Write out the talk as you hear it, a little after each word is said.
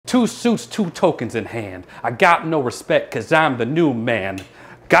2 suits, 2 tokens in hand. I got no respect cause I'm the new man.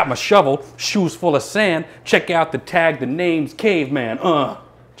 Got my shovel, shoes full of sand. Check out the tag, the name's Caveman.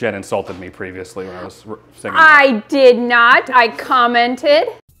 Jen insulted me previously when I was singing. I did not, I commented.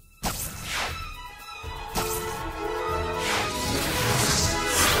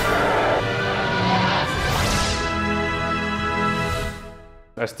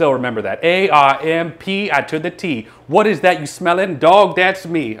 I still remember that. A-R-M-P, I to the T. What is that you smelling? Dog, that's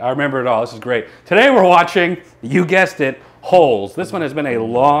me. I remember it all. This is great. Today we're watching, you guessed it, Holes. This one has been a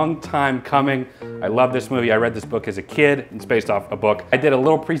long time coming. I love this movie. I read this book as a kid. It's based off a book. I did a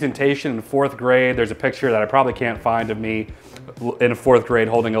little presentation in 4th grade. There's a picture that I probably can't find of me in 4th grade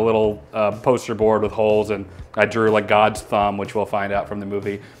holding a little poster board with holes, and I drew like God's thumb, which we'll find out from the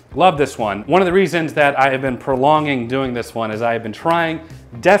movie. Love this one. One of the reasons that I have been prolonging doing this one is I have been trying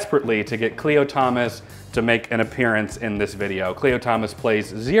desperately to get Cleo Thomas to make an appearance in this video. Cleo Thomas plays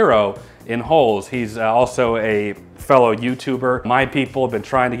Zero in Holes. He's also a fellow YouTuber. My people have been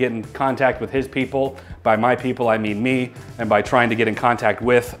trying to get in contact with his people. By my people, I mean me. And by trying to get in contact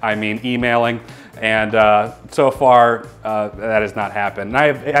with, I mean emailing. And so far, that has not happened. And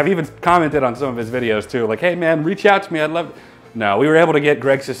I've even commented on some of his videos too, like, hey man, reach out to me, I'd love. No, we were able to get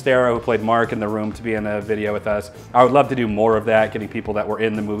Greg Sestero, who played Mark, in the room to be in a video with us. I would love to do more of that, getting people that were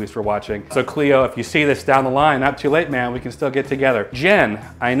in the movies we're watching. So Cleo, if you see this down the line, not too late, man, we can still get together. Jen,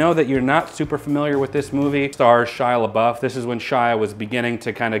 I know that you're not super familiar with this movie. Stars Shia LaBeouf. This is when Shia was beginning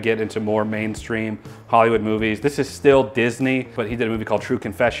to kind of get into more mainstream Hollywood movies. This is still Disney, but he did a movie called True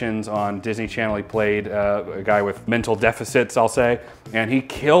Confessions on Disney Channel. He played a guy with mental deficits, I'll say, and he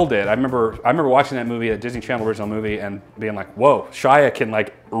killed it. I remember watching that movie, a Disney Channel original movie, and being like, whoa, Shia can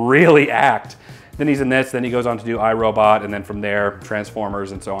like really act. Then he's in this, then he goes on to do iRobot, and then from there,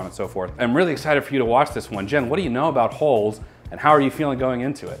 Transformers, and so on and so forth. I'm really excited for you to watch this one. Jen, what do you know about Holes, and how are you feeling going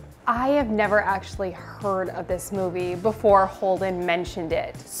into it? I have never actually heard of this movie before Holden mentioned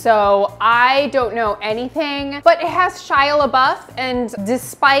it. So I don't know anything, but it has Shia LaBeouf, and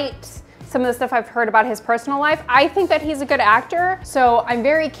despite some of the stuff I've heard about his personal life, I think that he's a good actor. So I'm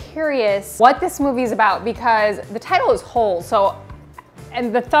very curious what this movie's about, because the title is Holes,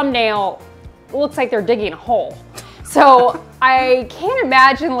 and the thumbnail looks like they're digging a hole. So I can't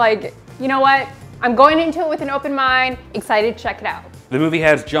imagine, like, you know what? I'm going into it with an open mind, excited to check it out. The movie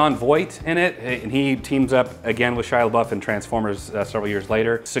has Jon Voight in it, and he teams up again with Shia LaBeouf in Transformers several years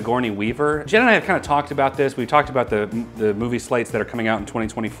later. Sigourney Weaver. Jen and I have kind of talked about this. We talked about the movie slates that are coming out in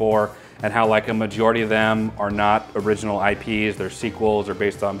 2024 and how like a majority of them are not original IPs, they're sequels or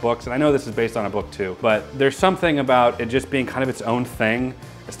based on books. And I know this is based on a book too, but there's something about it just being kind of its own thing.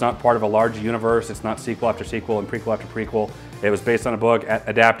 It's not part of a large universe. It's not sequel after sequel and prequel after prequel. It was based on a book,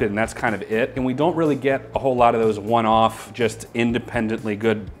 adapted, and that's kind of it. And we don't really get a whole lot of those one-off, just independently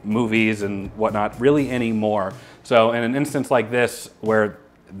good movies and whatnot really anymore. So in an instance like this, where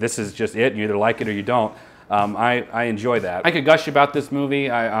this is just it, you either like it or you don't, I enjoy that. I could gush about this movie.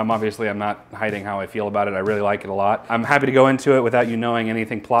 I'm not hiding how I feel about it. I really like it a lot. I'm happy to go into it without you knowing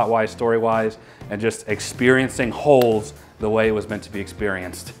anything plot-wise, story-wise, and just experiencing Holes the way it was meant to be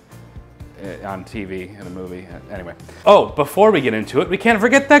experienced on TV in a movie. Anyway. Oh, before we get into it, we can't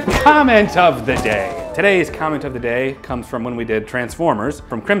forget the comment of the day. Today's comment of the day comes from when we did Transformers,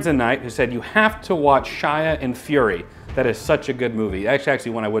 from Crimson Knight, who said, you have to watch Shia in Fury. That is such a good movie.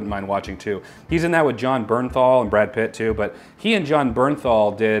 Actually one I wouldn't mind watching too. He's in that with Jon Bernthal and Brad Pitt too, but he and Jon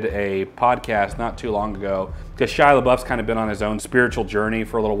Bernthal did a podcast not too long ago, because Shia LaBeouf's kind of been on his own spiritual journey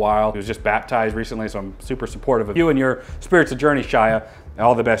for a little while. He was just baptized recently, so I'm super supportive of you and your spiritual journey, Shia.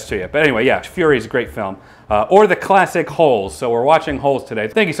 All the best to you. But anyway, yeah, Fury is a great film. Or the classic Holes. So we're watching Holes today.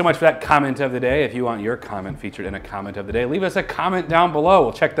 Thank you so much for that comment of the day. If you want your comment featured in a comment of the day, leave us a comment down below.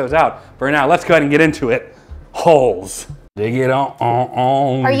 We'll check those out. For now, let's go ahead and get into it. Holes. Dig it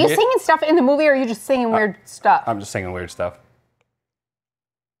on. Are you singing stuff in the movie, or are you just singing weird stuff? I'm just singing weird stuff.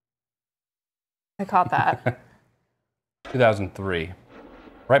 I caught that. 2003.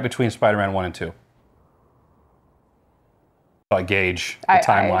 Right between Spider-Man 1 and 2. I gauge the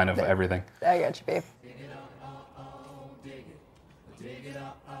timeline of everything. I got you, babe.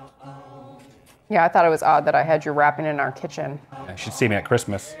 Yeah, I thought it was odd that I had you rapping in our kitchen. You should see me at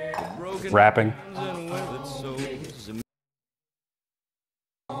Christmas, rapping.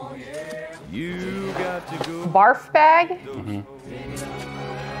 Barf bag?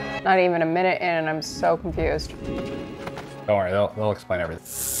 Mm-hmm. Not even a minute in and I'm so confused. Don't worry, they'll explain everything.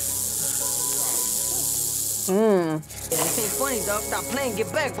 This ain't funny, dog. Stop playing.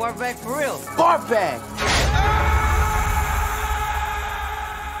 Get back. Barf bag for real. Barf bag.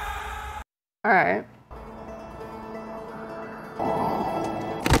 All right.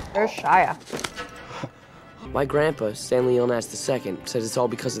 There's Shia. My grandpa, Stanley Illnats II, says it's all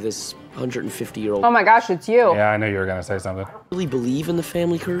because of this 150-year-old. Oh my gosh, it's you. Yeah, I knew you were gonna say something. I really believe in the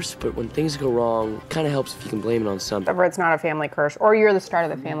family curse, but when things go wrong, it kind of helps if you can blame it on something. Whatever, it's not a family curse. Or you're the start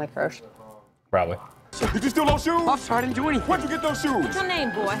of the family curse. Probably. Did you steal those shoes? Officer, I didn't do anything. Where'd you get those shoes? What's your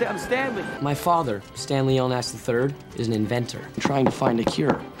name, boy? I'm Stanley. My father, Stanley Illnats III, is an inventor trying to find a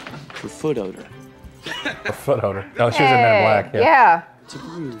cure for foot odor. A foot odor. Oh, she was in Men in Black. Yeah. It's a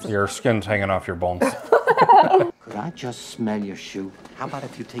bruise. Your skin's hanging off your bones. Could I just smell your shoe? How about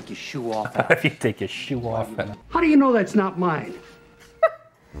if you take your shoe off? If you take your shoe off. And... How do you know that's not mine?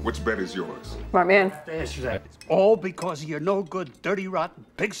 Which bed is yours? Smart man. Answer that. It's all because of your no-good, dirty, rotten,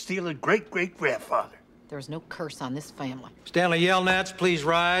 pig-stealing great-great-grandfather. There's no curse on this family. Stanley Yelnats, please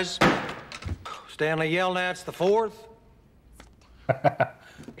rise. Stanley Yelnats the fourth.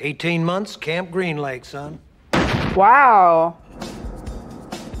 18 months, Camp Green Lake, son. Wow.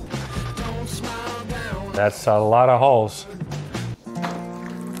 That's a lot of holes.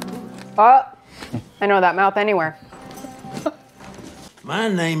 Oh, I know that mouth anywhere. My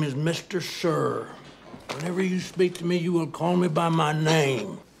name is Mr. Sir. Whenever you speak to me, you will call me by my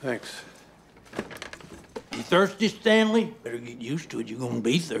name. Thanks. You thirsty, Stanley? Better get used to it. You're gonna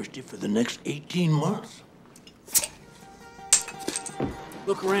be thirsty for the next 18 months.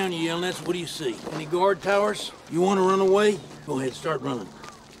 Look around you, Yelnats. What do you see? Any guard towers? You want to run away? Go ahead, start running.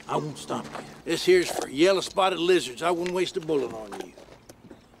 I won't stop you. This here's for yellow-spotted lizards. I wouldn't waste a bullet on you.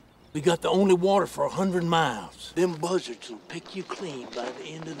 We got the only water for 100 miles. Them buzzards will pick you clean by the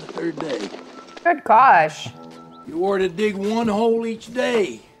end of the 3rd day. Good gosh. You are to dig 1 hole each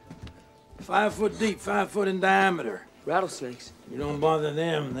day. 5 foot deep, 5 foot in diameter. Rattlesnakes. You don't bother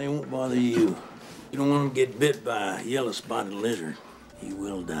them, they won't bother you. You don't want to get bit by a yellow-spotted lizard. You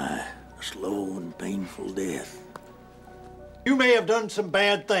will die a slow and painful death. You may have done some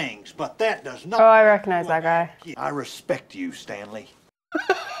bad things, but that does not... Oh, I recognize that guy. I respect you, Stanley.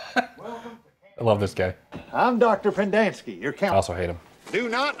 I love this guy. I'm Dr. Pendansky, your I counselor. also hate him. Do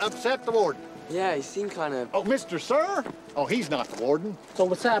not upset the warden. Yeah, he seemed kind of... Oh, Mr. Sir? Oh, he's not the warden. So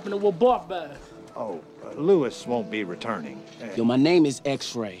what's happening with Bartback? Oh, Lewis won't be returning. Yo, my name is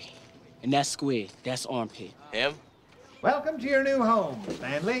X-Ray, and that's Squid. That's Armpit. Him? Welcome to your new home,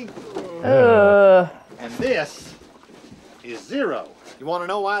 Stanley. And this is Zero. You want to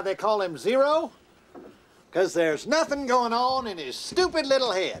know why they call him Zero? Because there's nothing going on in his stupid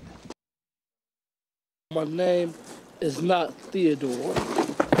little head. My name is not Theodore.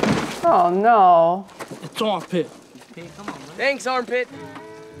 Oh, no. It's Armpit. Thanks, Armpit.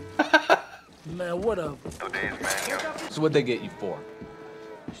 Man, what up? So what'd they get you for?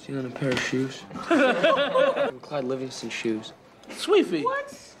 Stealing a pair of shoes. Clyde Livingston shoes. Sweetie.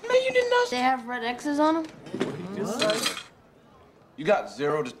 What? Man, you didn't know they have red X's on them? You got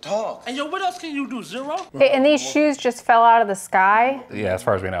Zero to talk. And yo, what else can you do, Zero? Hey, and these shoes just fell out of the sky? Yeah, as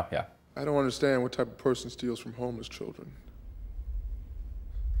far as we know, yeah. I don't understand what type of person steals from homeless children.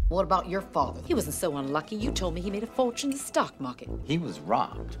 What about your father? He wasn't so unlucky. You told me he made a fortune in the stock market. He was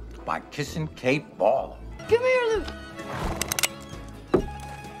robbed by Kissing Kate Baller. Come here, Luke.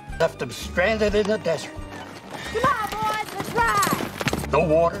 Left him stranded in the desert. Come on, boys, let's ride. No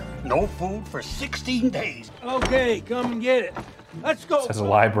water, no food for 16 days. Okay, come and get it. Let's go. It says a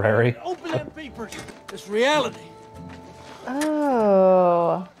library. Open them peepers. It's reality.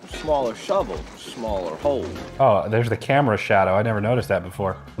 Oh. Smaller shovel, smaller hole. Oh, there's the camera shadow. I never noticed that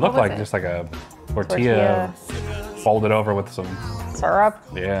before. It looked was like it? just like a tortilla folded over with some Syrup?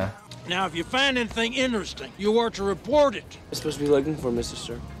 Yeah. Now, if you find anything interesting, you are to report it. I'm supposed to be looking for Mr.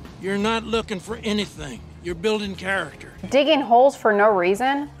 Sir. You're not looking for anything. You're building character. Digging holes for no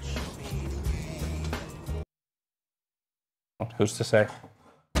reason? Who's to say?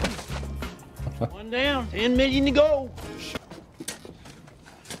 One down, 10 million to go.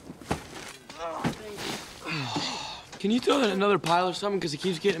 Can you throw that in another pile or something? Because it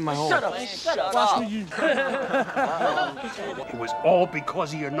keeps getting in my hole. Shut up, shut up. It was all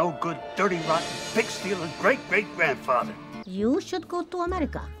because of your no-good, dirty, rotten, pig-stealing great-great-grandfather. You should go to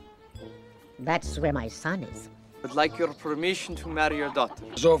America. That's where my son is. I'd like your permission to marry your daughter.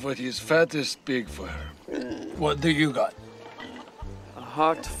 Zofat is fattest pig for her. What do you got? A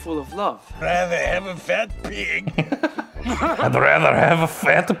heart full of love. Rather have a fat pig. I'd rather have a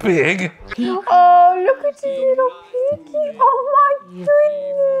fat pig. Oh, look at this little piggy. Oh my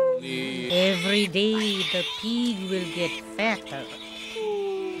goodness. Every day the pig will get fatter.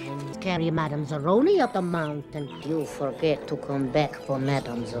 And carry Madame Zeroni up the mountain. You forget to come back for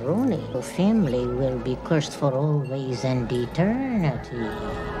Madame Zeroni. Your family will be cursed for always and eternity.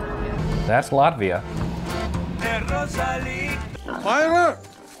 That's Latvia. Tyler,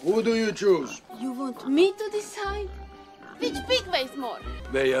 Who do you choose? You want me to decide? Which pig weighs more?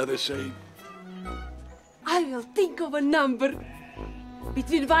 They are the same. I will think of a number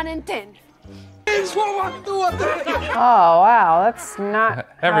between 1 and 10. Oh, wow, that's not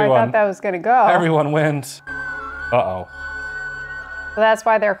how I thought that was gonna go. Everyone wins. Uh-oh. So that's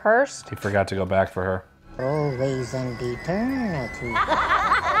why they're cursed? He forgot to go back for her. Always and eternity.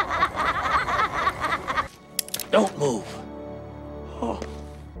 Don't move.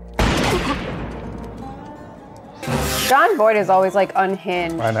 John Boyd is always like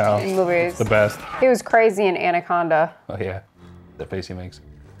unhinged I know. in movies. The best. He was crazy in Anaconda. Oh, yeah. The face he makes.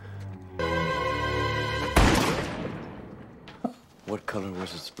 What color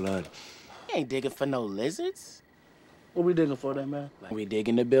was its blood? You ain't digging for no lizards. What we digging for then, man? We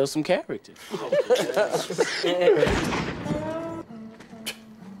digging to build some character.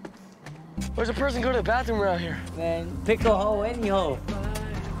 Where's a person go to the bathroom around here? Man, pick a hole any hole.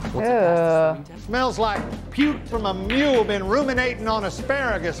 Ew. Smells like puke from a mule been ruminating on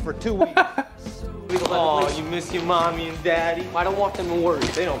asparagus for 2 weeks. Oh, you miss your mommy and daddy? I don't want them to worry.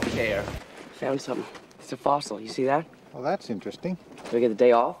 They don't care. Found something. It's a fossil. You see that? Well, that's interesting. Do I get the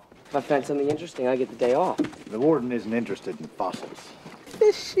day off? If I find something interesting, I get the day off. The warden isn't interested in fossils.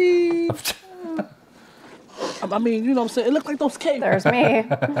 Fishy. I mean, you know what I'm saying? It looked like those caves. There's me.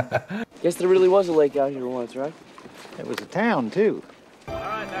 Guess there really was a lake out here once, right? It was a town, too.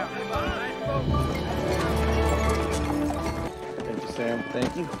 Thank you, Sam.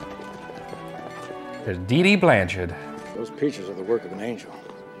 Thank you. There's Dee Dee Blanchard. Those pictures are the work of an angel.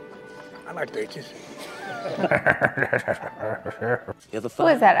 I like pictures. Who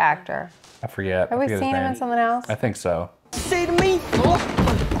is that actor? I forget. Have I we forget his seen him name. in something else? I think so. Say to me.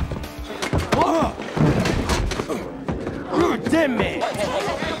 Damn man.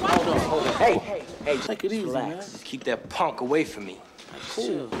 Hold on. Hey. Take it easy, relax. man. Just keep that punk away from me.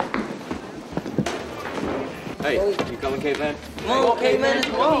 Cool. Hey, you coming, caveman? Come on, caveman.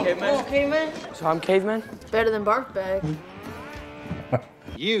 Come on, caveman. So I'm caveman? Better than bark bag.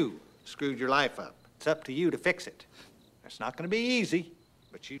 You screwed your life up. It's up to you to fix it. It's not going to be easy,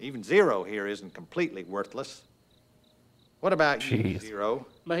 but even Zero here isn't completely worthless. What about you, Zero?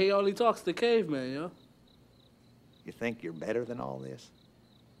 But he only talks to cavemen, yo. You think you're better than all this?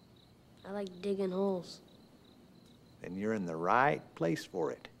 I like digging holes. Then you're in the right place for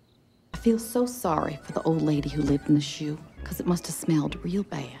it. I feel so sorry for the old lady who lived in the shoe, because it must have smelled real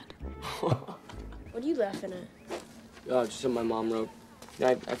bad. What are you laughing at? Oh, just something my mom wrote.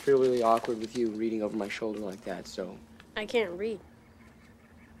 I feel really awkward with you reading over my shoulder like that, so... I can't read.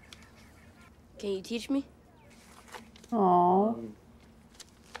 Can you teach me? Aww.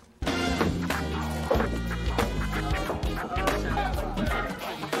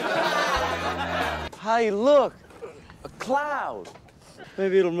 Hey, look. A cloud.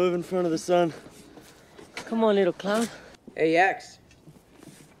 Maybe it'll move in front of the sun. Come on, little cloud. Hey, X.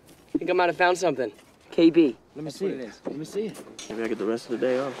 I think I might have found something. KB. Let me see what it is. Let me see it. Maybe I get the rest of the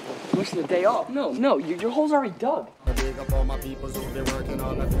day off. Rest of the day off? No, your hole's already dug.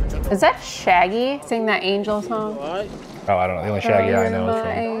 Is that Shaggy sing that Angel song? Oh, I don't know. The only Shaggy I know is from...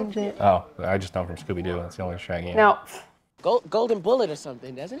 Angel. Oh, I just know from Scooby-Doo. That's the only Shaggy. No. Golden bullet or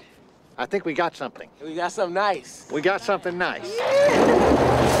something, doesn't it? I think we got something. We got something nice. We got something nice.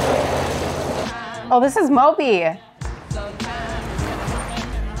 Oh, this is Moby.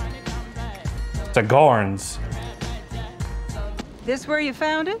 It's a Gorns. This where you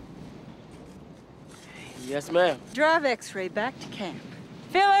found it? Yes, ma'am. Drive X-ray back to camp.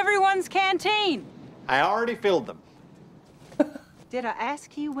 Fill everyone's canteen. I already filled them. Did I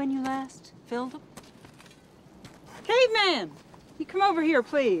ask you when you last filled them? Caveman, you come over here,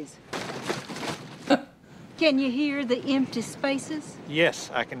 please. Can you hear the empty spaces? Yes,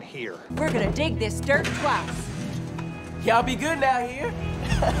 I can hear. We're gonna dig this dirt twice. Y'all be good now here.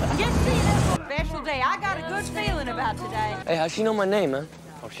 Just see this special day. I got a good feeling about today. Hey, how'd she know my name, man?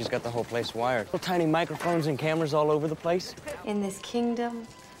 Oh, she's got the whole place wired. Little tiny microphones and cameras all over the place. In this kingdom,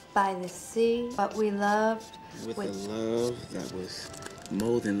 by the sea, what we loved. With a love that was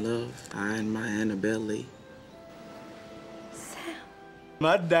more than love, I and my Annabelle Lee. Sam.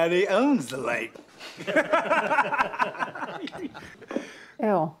 My daddy owns the lake.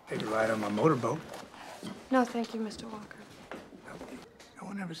 Ew. Take a ride on my motorboat. No, thank you, Mr. Walker. No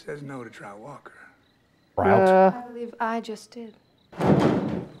one ever says no to try Walker. Route. I believe I just did.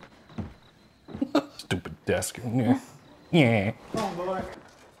 Stupid desk. Yeah. Come on, boy.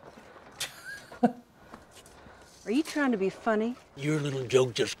 Are you trying to be funny? Your little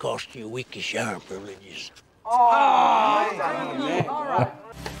joke just cost you a week of shower privileges.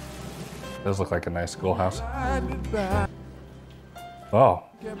 Does look like a nice schoolhouse. Oh.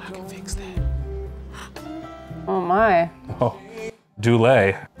 I can fix that. Oh my. Oh.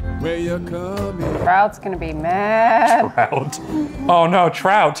 Dulé. Where you coming? Trout's gonna be mad. Trout. Oh no,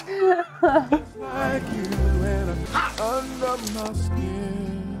 Trout. Like you and under my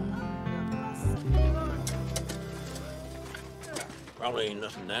skin. Probably ain't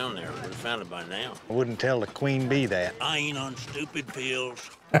nothing down there. We'd have found it by now. I wouldn't tell the queen bee that. I ain't on stupid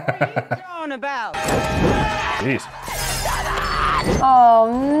pills. On about. Jeez. Oh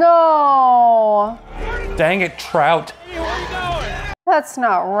no. Dang it, Trout. That's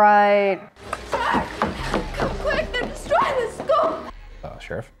not right. Come quick, they're destroying the school.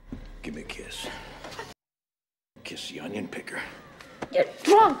 Sheriff. Give me a kiss. Kiss the onion picker. You're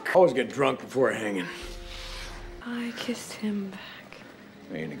drunk. Always get drunk before hanging. I kissed him back.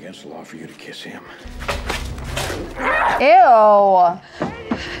 It ain't against the law for you to kiss him. Ew.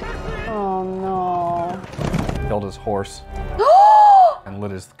 Oh no. Killed his horse. And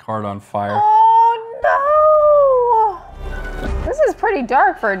lit his cart on fire. Oh no. This is pretty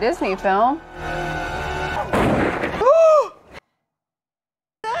dark for a Disney film.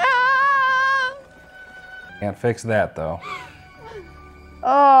 Can't fix that though.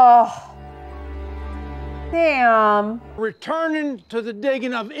 Oh. Damn. Returning to the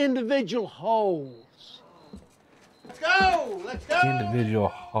digging of individual holes. Let's go! Let's go! Individual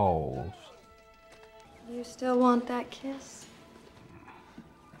holes. You still want that kiss?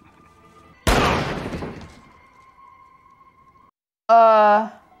 All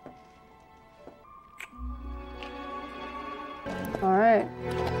right.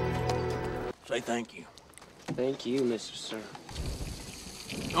 Say thank you. Thank you, Mr. Sir.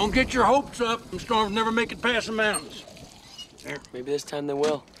 Don't get your hopes up. Them storms never make it past the mountains. There. Maybe this time they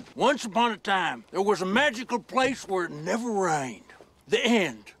will. Once upon a time, there was a magical place where it never rained. The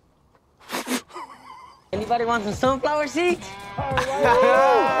end. Anybody want some sunflower seeds?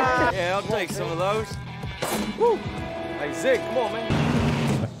 Yeah, I'll take some of those. Woo. Hey, Zig, come on, man.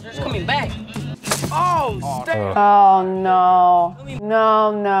 They're just coming back. Oh, stay. Oh no.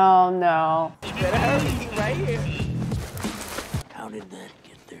 No, no, no. You better hurry, right here. How did that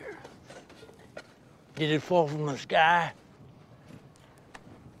get there? Did it fall from the sky?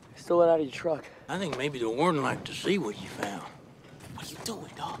 Stole it out of your truck. I think maybe the warden liked to see what you found. What are you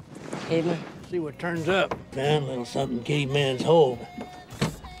doing, dog? Caveman. See what turns up. Found a little something caveman's hold.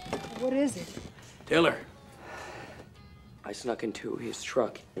 What is it? Tell her. I snuck into his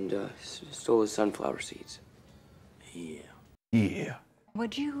truck and stole his sunflower seeds. Yeah. Yeah.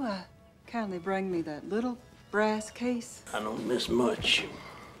 Would you kindly bring me that little brass case? I don't miss much,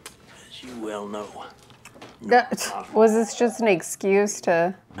 as you well know. Was this just an excuse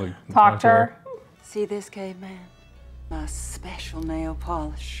to talk to her? See this, caveman? My special nail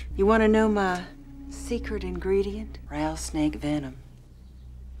polish. You want to know my secret ingredient? Rattlesnake venom.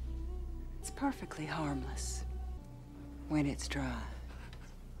 It's perfectly harmless when it's dry.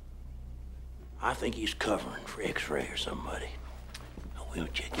 I think he's covering for X-ray or somebody. We'll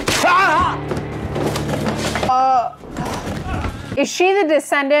check it. Is she the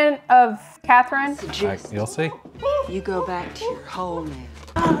descendant of Catherine? You'll see. You go back to your hole now.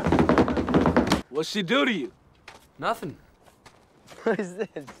 What's she do to you? Nothing. What is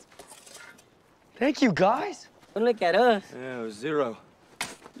this? Thank you, guys. Don't look at us. Yeah, it was 0.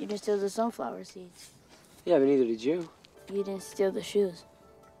 You didn't steal the sunflower seeds. Yeah, but neither did you. You didn't steal the shoes.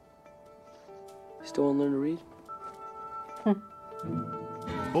 Still want to learn to read?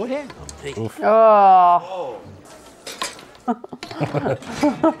 Go ahead. Oh.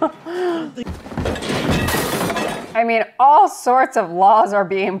 I mean, all sorts of laws are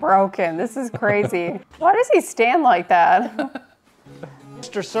being broken. This is crazy. Why does he stand like that?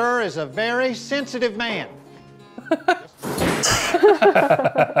 Mr. Sir is a very sensitive man.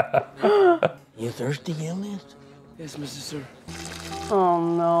 You thirsty, Illness? Yes, Mr. Sir. Oh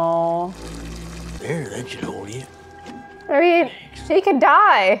no. There, that should hold you. I mean, he could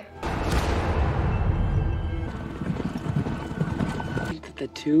die. Look at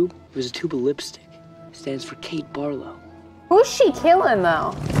that tube. It was a tube of lipstick. It stands for Kate Barlow. Who's she killing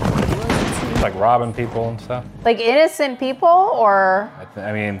though? Like robbing people and stuff. Like innocent people or?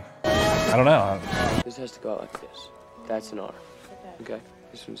 I mean, I don't know. This has to go out like this. That's an R. Okay,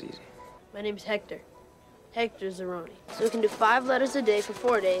 this one's easy. My name's Hector. Hector Zeroni. So we can do 5 letters a day for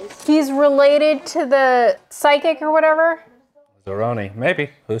 4 days. He's related to the psychic or whatever? Zeroni, maybe.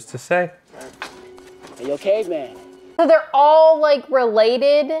 Who's to say? Hey, yo, caveman. So they're all like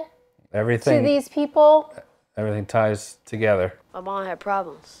related Everything. to these people? Everything ties together. My mom had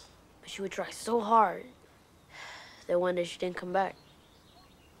problems, but she would try so hard that one day she didn't come back.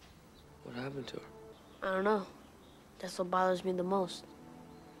 What happened to her? I don't know. That's what bothers me the most.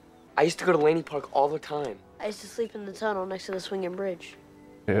 I used to go to Laney Park all the time. I used to sleep in the tunnel next to the swinging bridge.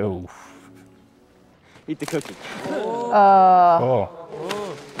 Ew. Eat the cookie. Oh.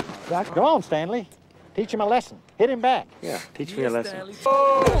 Go on, Stanley. Teach him a lesson. Hit him back. Yeah, teach me a lesson.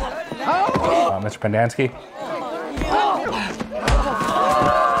 Mr. Pendansky.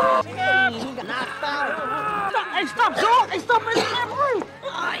 Hey, stop, dog! Hey, stop, man!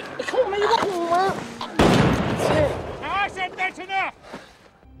 Come on, man, you got I said that's enough!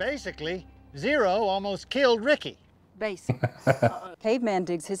 Basically, Zero almost killed Ricky. Basic. Caveman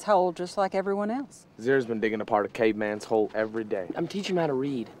digs his hole just like everyone else. Zero's been digging apart a caveman's hole every day. I'm teaching him how to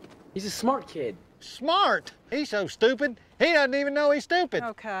read. He's a smart kid. Smart? He's so stupid, he doesn't even know he's stupid.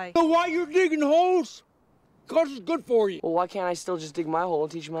 Okay. So why you're digging holes? Because it's good for you. Well, why can't I still just dig my hole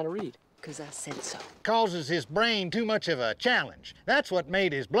and teach him how to read? Because I said so. Causes his brain too much of a challenge. That's what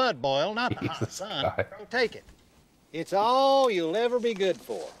made his blood boil, not the hot sun. So take it. It's all you'll ever be good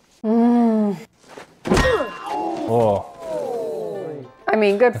for. Oh. I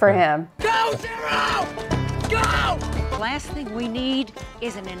mean, good for him. Go, Zero! Go! Last thing we need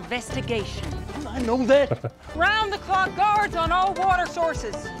is an investigation. I know that. Round-the-clock guards on all water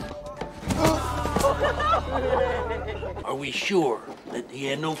sources. Are we sure that he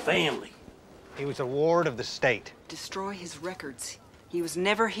had no family? He was a ward of the state. Destroy his records. He was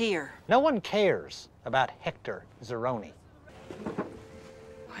never here. No one cares about Hector Zeroni.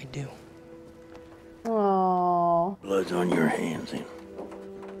 I do. Oh. Blood's on your hands, then.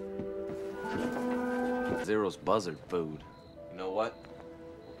 Zero's buzzard food. You know what?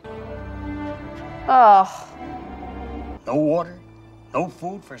 Oh. No water, no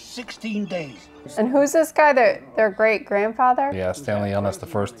food for 16 days. And who's this guy? Their great grandfather? Yeah, Stanley Illness the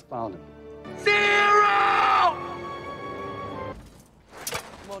first. Zero!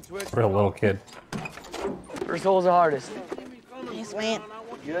 Real little kid. First hole's the hardest. Yes, man.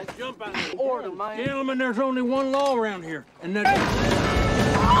 Good? Jump out of order, man. Gentlemen, there's only one law around here, and that's...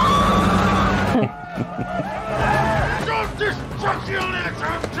 Don't destruct your legs,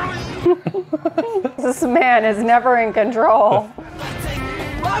 I'm telling you! This man is never in control.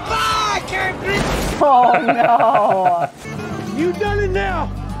 Bye-bye, Captain! Oh, no. You done it now!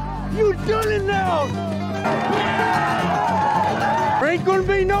 You done it now! There ain't gonna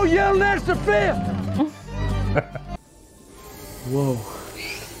be no yelling at the fifth! Whoa.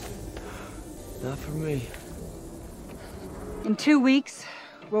 Not for me. In 2 weeks,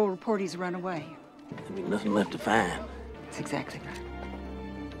 we'll report he's run away. There'll be nothing left to find. That's exactly right.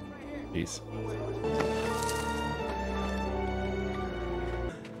 Peace.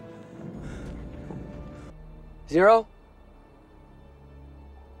 Zero?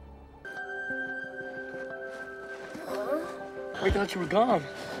 I thought you were gone.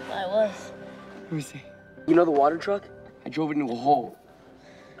 I was. Let me see. You know the water truck? I drove it into a hole.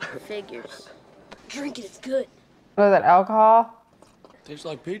 Figures. Drink it, it's good. What is that, alcohol? Tastes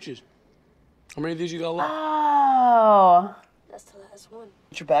like peaches. How many of these you got left? Oh. That's the last one.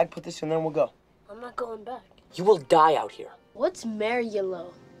 Get your bag, put this in there, and we'll go. I'm not going back. You will die out here. What's Mary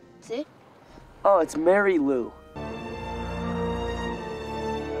Yellow? See? Oh, it's Mary Lou.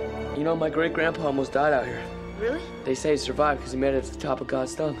 You know, my great-grandpa almost died out here. Really? They say he survived because he made it to the top of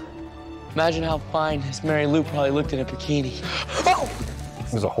God's thumb. Imagine how fine his Mary Lou probably looked in a bikini.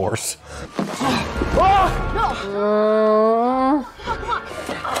 It was a horse.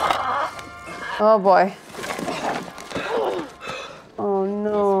 Oh, boy. Oh,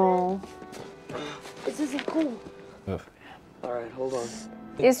 no. This isn't cool. Ugh. All right, hold on.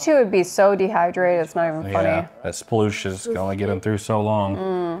 These two would be so dehydrated, it's not even funny. Yeah, that sploosh is going to get them through so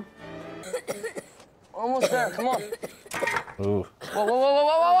long. Almost there, come on. Ooh. Whoa, whoa, whoa, whoa,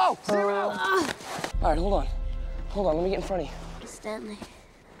 whoa, whoa, Zero! All right, hold on. Hold on, let me get in front of you. Stanley,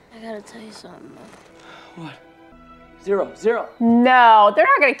 I gotta tell you something. What? Zero, Zero. No, they're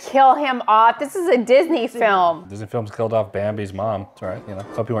not gonna kill him off. This is a Disney film. Disney Films killed off Bambi's mom. It's all right, you know.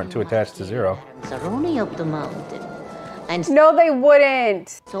 Hope you weren't too attached to Zero. Zeroni up the mountain. And No, they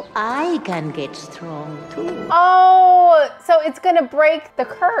wouldn't. so I can get strong too. Oh, so it's gonna break the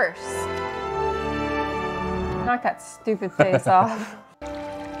curse. Knock that stupid face off.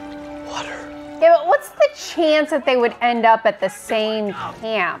 Water. Yeah, but what's the chance that they would end up at the same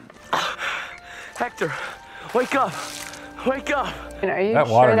camp? Hector, wake up. Wake up. Are you That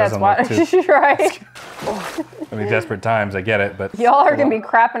sure water that's doesn't water? look too- Right? I mean, desperate times, I get it, but... Y'all are gonna be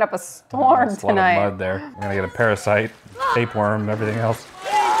crapping up a storm There's a lot of tonight. mud there. We're gonna get a parasite, tapeworm, everything else.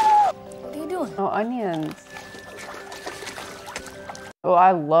 What are you doing? Oh, onions. Oh,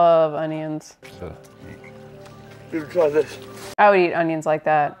 I love onions. You try this. I would eat onions like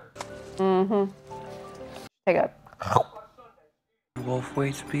that. Mm-hmm. Take a... Wolf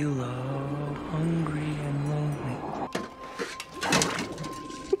waits below, hungry and lonely.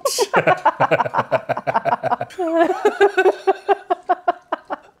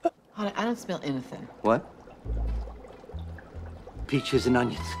 Honey, I don't smell anything. What? Peaches and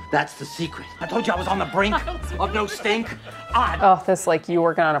onions. That's the secret. I told you I was on the brink of no stink. Oh, this like you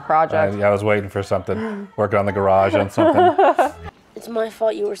working on a project. I was waiting for something. Working on the garage on something. It's my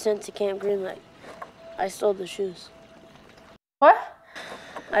fault you were sent to Camp Green Lake. I stole the shoes. What?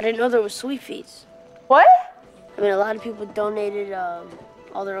 I didn't know there was sweet fees. What? I mean, a lot of people donated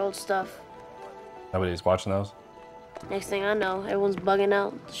all their old stuff. Nobody's watching those. Next thing I know, everyone's bugging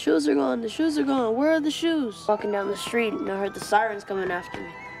out. The shoes are gone, the shoes are gone. Where are the shoes? Walking down the street and I heard the sirens coming after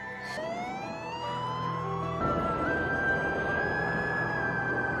me.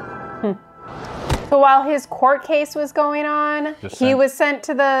 So while his court case was going on, he was sent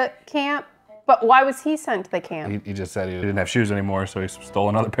to the camp. But why was he sent to the camp? He just said he didn't have shoes anymore, so he stole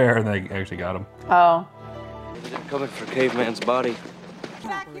another pair and they actually got him. Oh. They're coming for Caveman's body.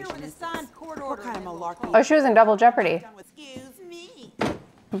 Back here with a signed court order. What kind of malarkey? Oh, she was in double jeopardy. Excuse me.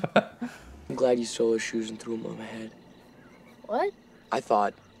 I'm glad you stole his shoes and threw them on my head. What? I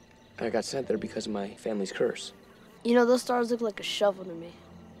thought I got sent there because of my family's curse. You know, those stars look like a shovel to me.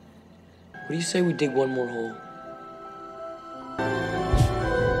 What do you say we dig one more hole?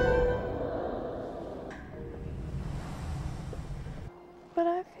 But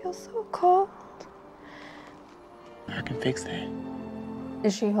I feel so cold. I can fix that.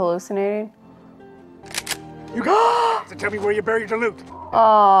 Is she hallucinating? You go. So tell me where you buried the loot.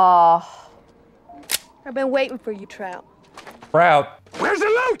 Oh. I've been waiting for you, Trout. Trout. Where's the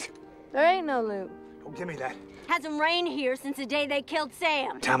loot? There ain't no loot. Don't give me that. Hasn't rained here since the day they killed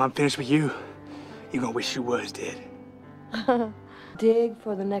Sam. Time I'm finished with you, you're gonna wish you was dead. Dig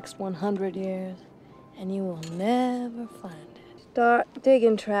for the next 100 years, and you will never find it. Start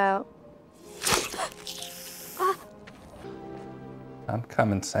digging, Trout. I'm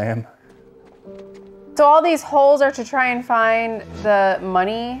coming, Sam. So all these holes are to try and find the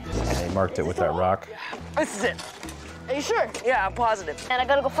money? And they marked it with that rock. This is it. Are you sure? Yeah, I'm positive. And I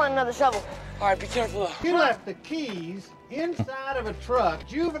gotta go find another shovel. All right, be careful. You left the keys inside of a truck,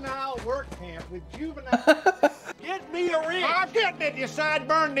 juvenile work camp with juvenile. Get me a ring. I'm getting it, you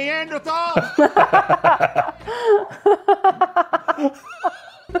sideburn Neanderthal.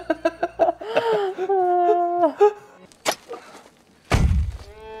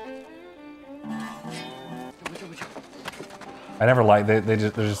 I never liked they're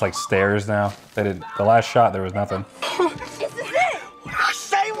just like stairs now. They did the last shot there was nothing. This is it. What did I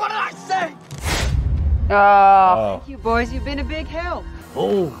say? What did I say? Oh. Thank you, boys. You've been a big help.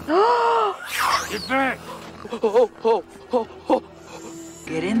 Oh. Get back.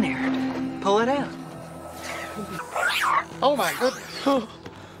 Get in there. Pull it out. Oh my goodness.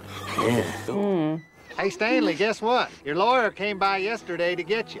 Hey Stanley, guess what? Your lawyer came by yesterday to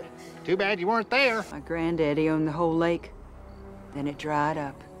get you. Too bad you weren't there. My granddaddy owned the whole lake. Then it dried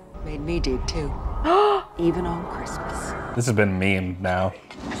up. Made me dig too. Even on Christmas. This has been memed now.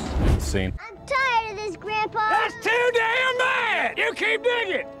 Scene. I'm tired of this, Grandpa. That's too damn bad. You keep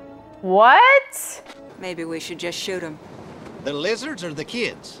digging. What? Maybe we should just shoot them. The lizards or the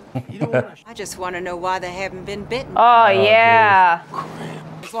kids? I just want to know why they haven't been bitten. Oh, yeah.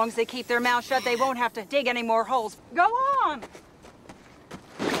 As long as they keep their mouths shut, they won't have to dig any more holes. Go on.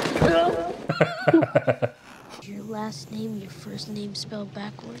 Your last name, your first name spelled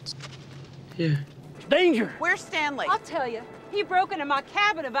backwards. Yeah. Danger. Where's Stanley? I'll tell you. He broke into my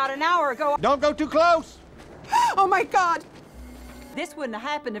cabin about an hour ago. Don't go too close. Oh, my God. This wouldn't have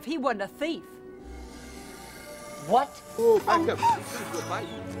happened if he wasn't a thief. What?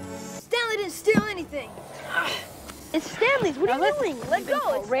 Stanley didn't steal anything. It's Stanley's. What are you doing? Let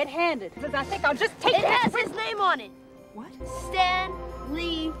go. It's red-handed. Because I think I'll just take It has his name on it. What? Stan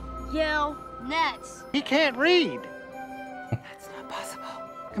Lee Yell Nets. He can't read. That's not possible.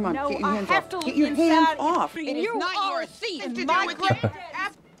 Come on, No, get your I hands have off. to Get look your hands inside. off. It It is is not your thief. It's my granddad.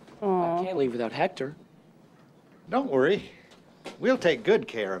 I can't leave without Hector. Don't worry. We'll take good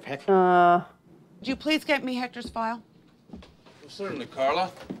care of Hector. Would you please get me Hector's file? Certainly,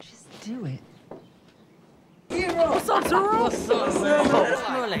 Carla. Just do it. What's up, Zero? What's up, man?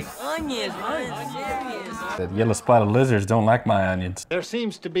 Smell like onions, man. Serious. The yellow spotted lizards don't like my onions. There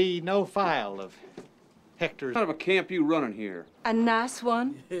seems to be no file of Hector's. What kind of a camp you running here? A nice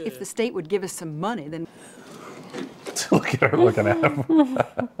one. If the state would give us some money, then... Look at her looking at him.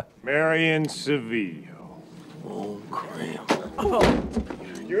 Marion Seville. Oh, crap.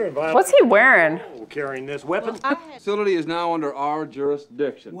 You're invited. What's he wearing? carrying this weapon. Facility is now under our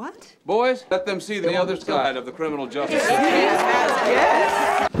jurisdiction. What? Boys, let them see the other side of the criminal justice system.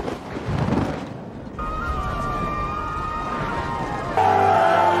 Yes.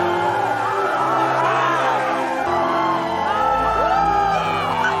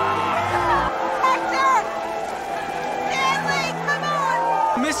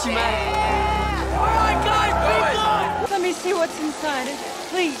 Miss you, man. Let me see what's inside it,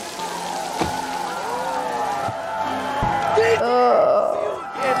 please.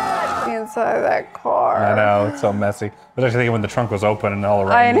 The inside of that car. I know, it's so messy. I was actually thinking when the trunk was open and all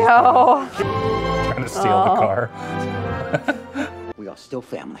around. I know. Trying to steal the car. We are still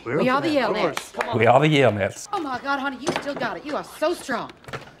family. We are the Yale-Nets. We all the Yale Nets. Oh my God, honey, you still got it. You are so strong.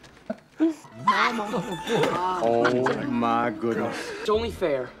 Oh my goodness. It's only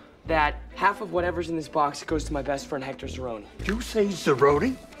fair that half of whatever's in this box goes to my best friend Hector Zeroni. Did you say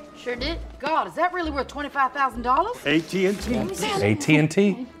Zeroni? Sure did. God, is that really worth $25,000? AT&T.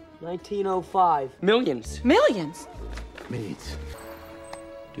 AT&T? 1905. Millions. Millions? Millions.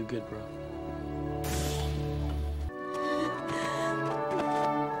 Do good, bro.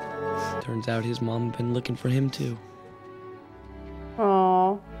 Turns out his mom had been looking for him too.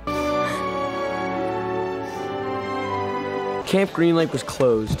 Aww. Camp Green Lake was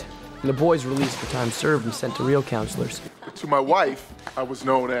closed, and the boys released for time served and sent to real counselors. To my wife, I was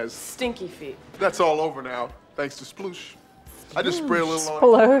known as Stinky Feet. That's all over now, thanks to Sploosh. I just spray a little on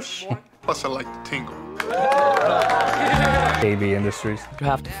Sploosh. it. Plus, I like to tingle. KB Industries. You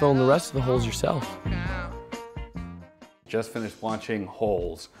have to fill in the rest of the holes yourself. Just finished watching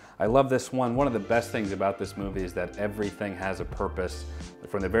Holes. I love this one. One of the best things about this movie is that everything has a purpose.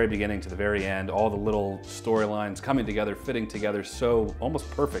 From the very beginning to the very end, all the little storylines coming together, fitting together so almost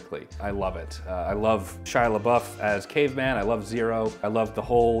perfectly. I love it. I love Shia LaBeouf as Caveman. I love Zero. I love the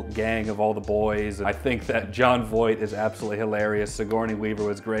whole gang of all the boys. I think that Jon Voight is absolutely hilarious. Sigourney Weaver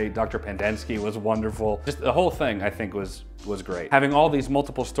was great. Dr. Pandensky was wonderful. Just the whole thing, I think, was great. Having all these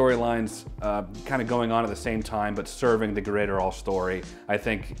multiple storylines kind of going on at the same time, but serving the greater all story, I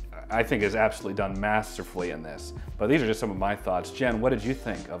think is absolutely done masterfully in this. But these are just some of my thoughts. Jen, what did you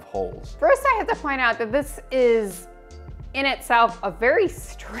think of Holes? First, I have to point out that this is in itself a very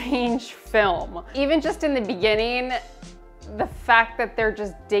strange film. Even just in the beginning, the fact that they're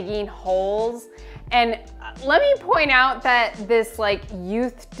just digging holes. And let me point out that this like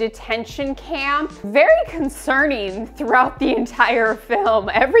youth detention camp, very concerning throughout the entire film.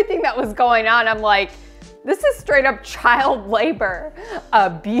 Everything that was going on, I'm like, this is straight up child labor,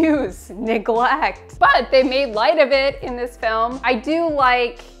 abuse, neglect. But they made light of it in this film. I do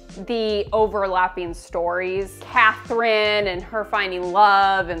like the overlapping stories. Catherine and her finding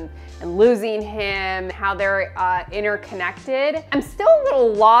love and losing him, how they're interconnected. I'm still a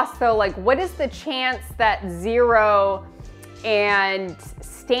little lost though, like what is the chance that Zero and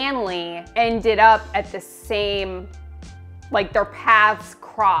Stanley ended up at the same, like their paths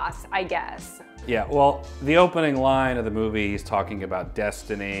cross, I guess. Yeah, well, the opening line of the movie, he's talking about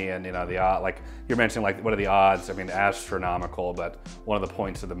destiny and, you know, the odd, like you're mentioning, like what are the odds? I mean, astronomical, but one of the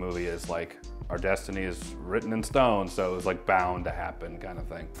points of the movie is like our destiny is written in stone, so it was like bound to happen kind of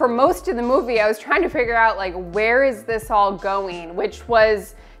thing. For most of the movie, I was trying to figure out like, where is this all going? Which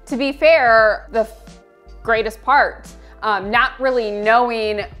was, to be fair, the greatest part. Not really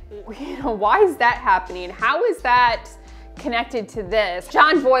knowing, you know, why is that happening? How is that connected to this?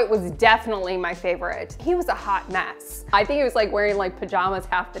 Jon Voight was definitely my favorite. He was a hot mess. I think he was like wearing like pajamas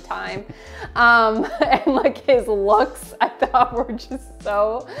half the time. And like his looks I thought were just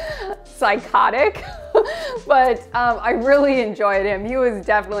so psychotic. But I really enjoyed him. He was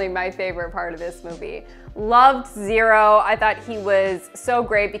definitely my favorite part of this movie. Loved Zero. I thought he was so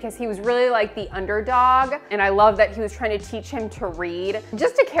great because he was really like the underdog, and I love that he was trying to teach him to read.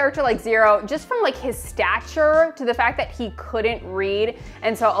 Just a character like Zero, just from like his stature to the fact that he couldn't read,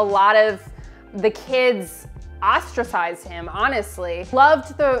 and so a lot of the kids ostracized him, honestly.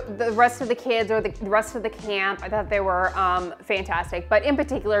 Loved the rest of the kids, or the rest of the camp. I thought they were fantastic, but in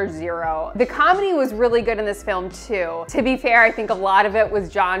particular Zero. The comedy was really good in this film too. To be fair, I think a lot of it was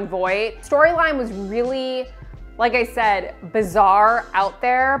Jon Voight. Storyline was really, like I said, bizarre, out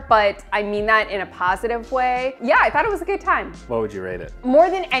there, but I mean that in a positive way. Yeah, I thought it was a good time. What would you rate it?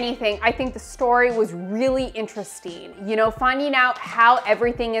 More than anything, I think the story was really interesting. You know, finding out how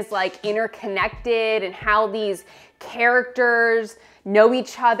everything is like interconnected and how these characters know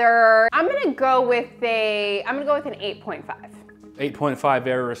each other. I'm gonna go with an 8.5. 8.5,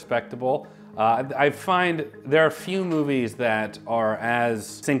 very respectable. I find there are few movies that are as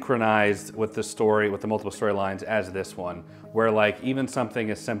synchronized with the story, with the multiple storylines as this one, where like even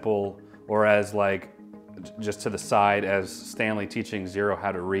something as simple or as like just to the side as Stanley teaching Zero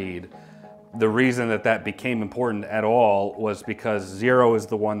how to read. The reason that that became important at all was because Zero is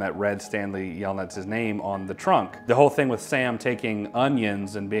the one that read Stanley Yelnats's name on the trunk. The whole thing with Sam taking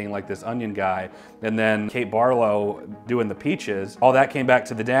onions and being like this onion guy, and then Kate Barlow doing the peaches, all that came back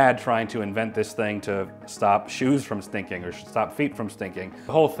to the dad trying to invent this thing to stop shoes from stinking or stop feet from stinking.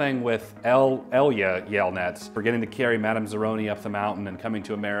 The whole thing with Elia Yelnats forgetting to carry Madame Zeroni up the mountain and coming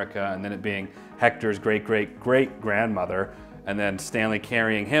to America, and then it being Hector's great-great-great-grandmother, and then Stanley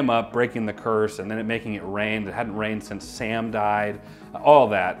carrying him up, breaking the curse, and then it making it rain. It hadn't rained since Sam died, all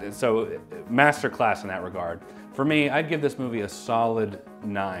that. So masterclass in that regard. For me, I'd give this movie a solid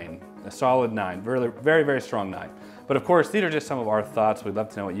 9. A solid 9, very, very, very strong 9. But of course, these are just some of our thoughts. We'd love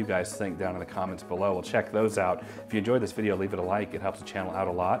to know what you guys think down in the comments below. We'll check those out. If you enjoyed this video, leave it a like. It helps the channel out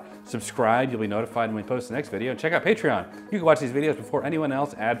a lot. Subscribe, you'll be notified when we post the next video. And check out Patreon. You can watch these videos before anyone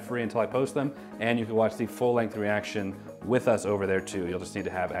else, ad-free until I post them. And you can watch the full-length reaction with us over there too. You'll just need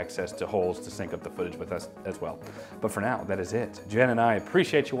to have access to Holes to sync up the footage with us as well. But for now, that is it. Jen and I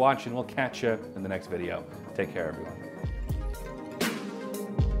appreciate you watching. We'll catch you in the next video. Take care, everyone.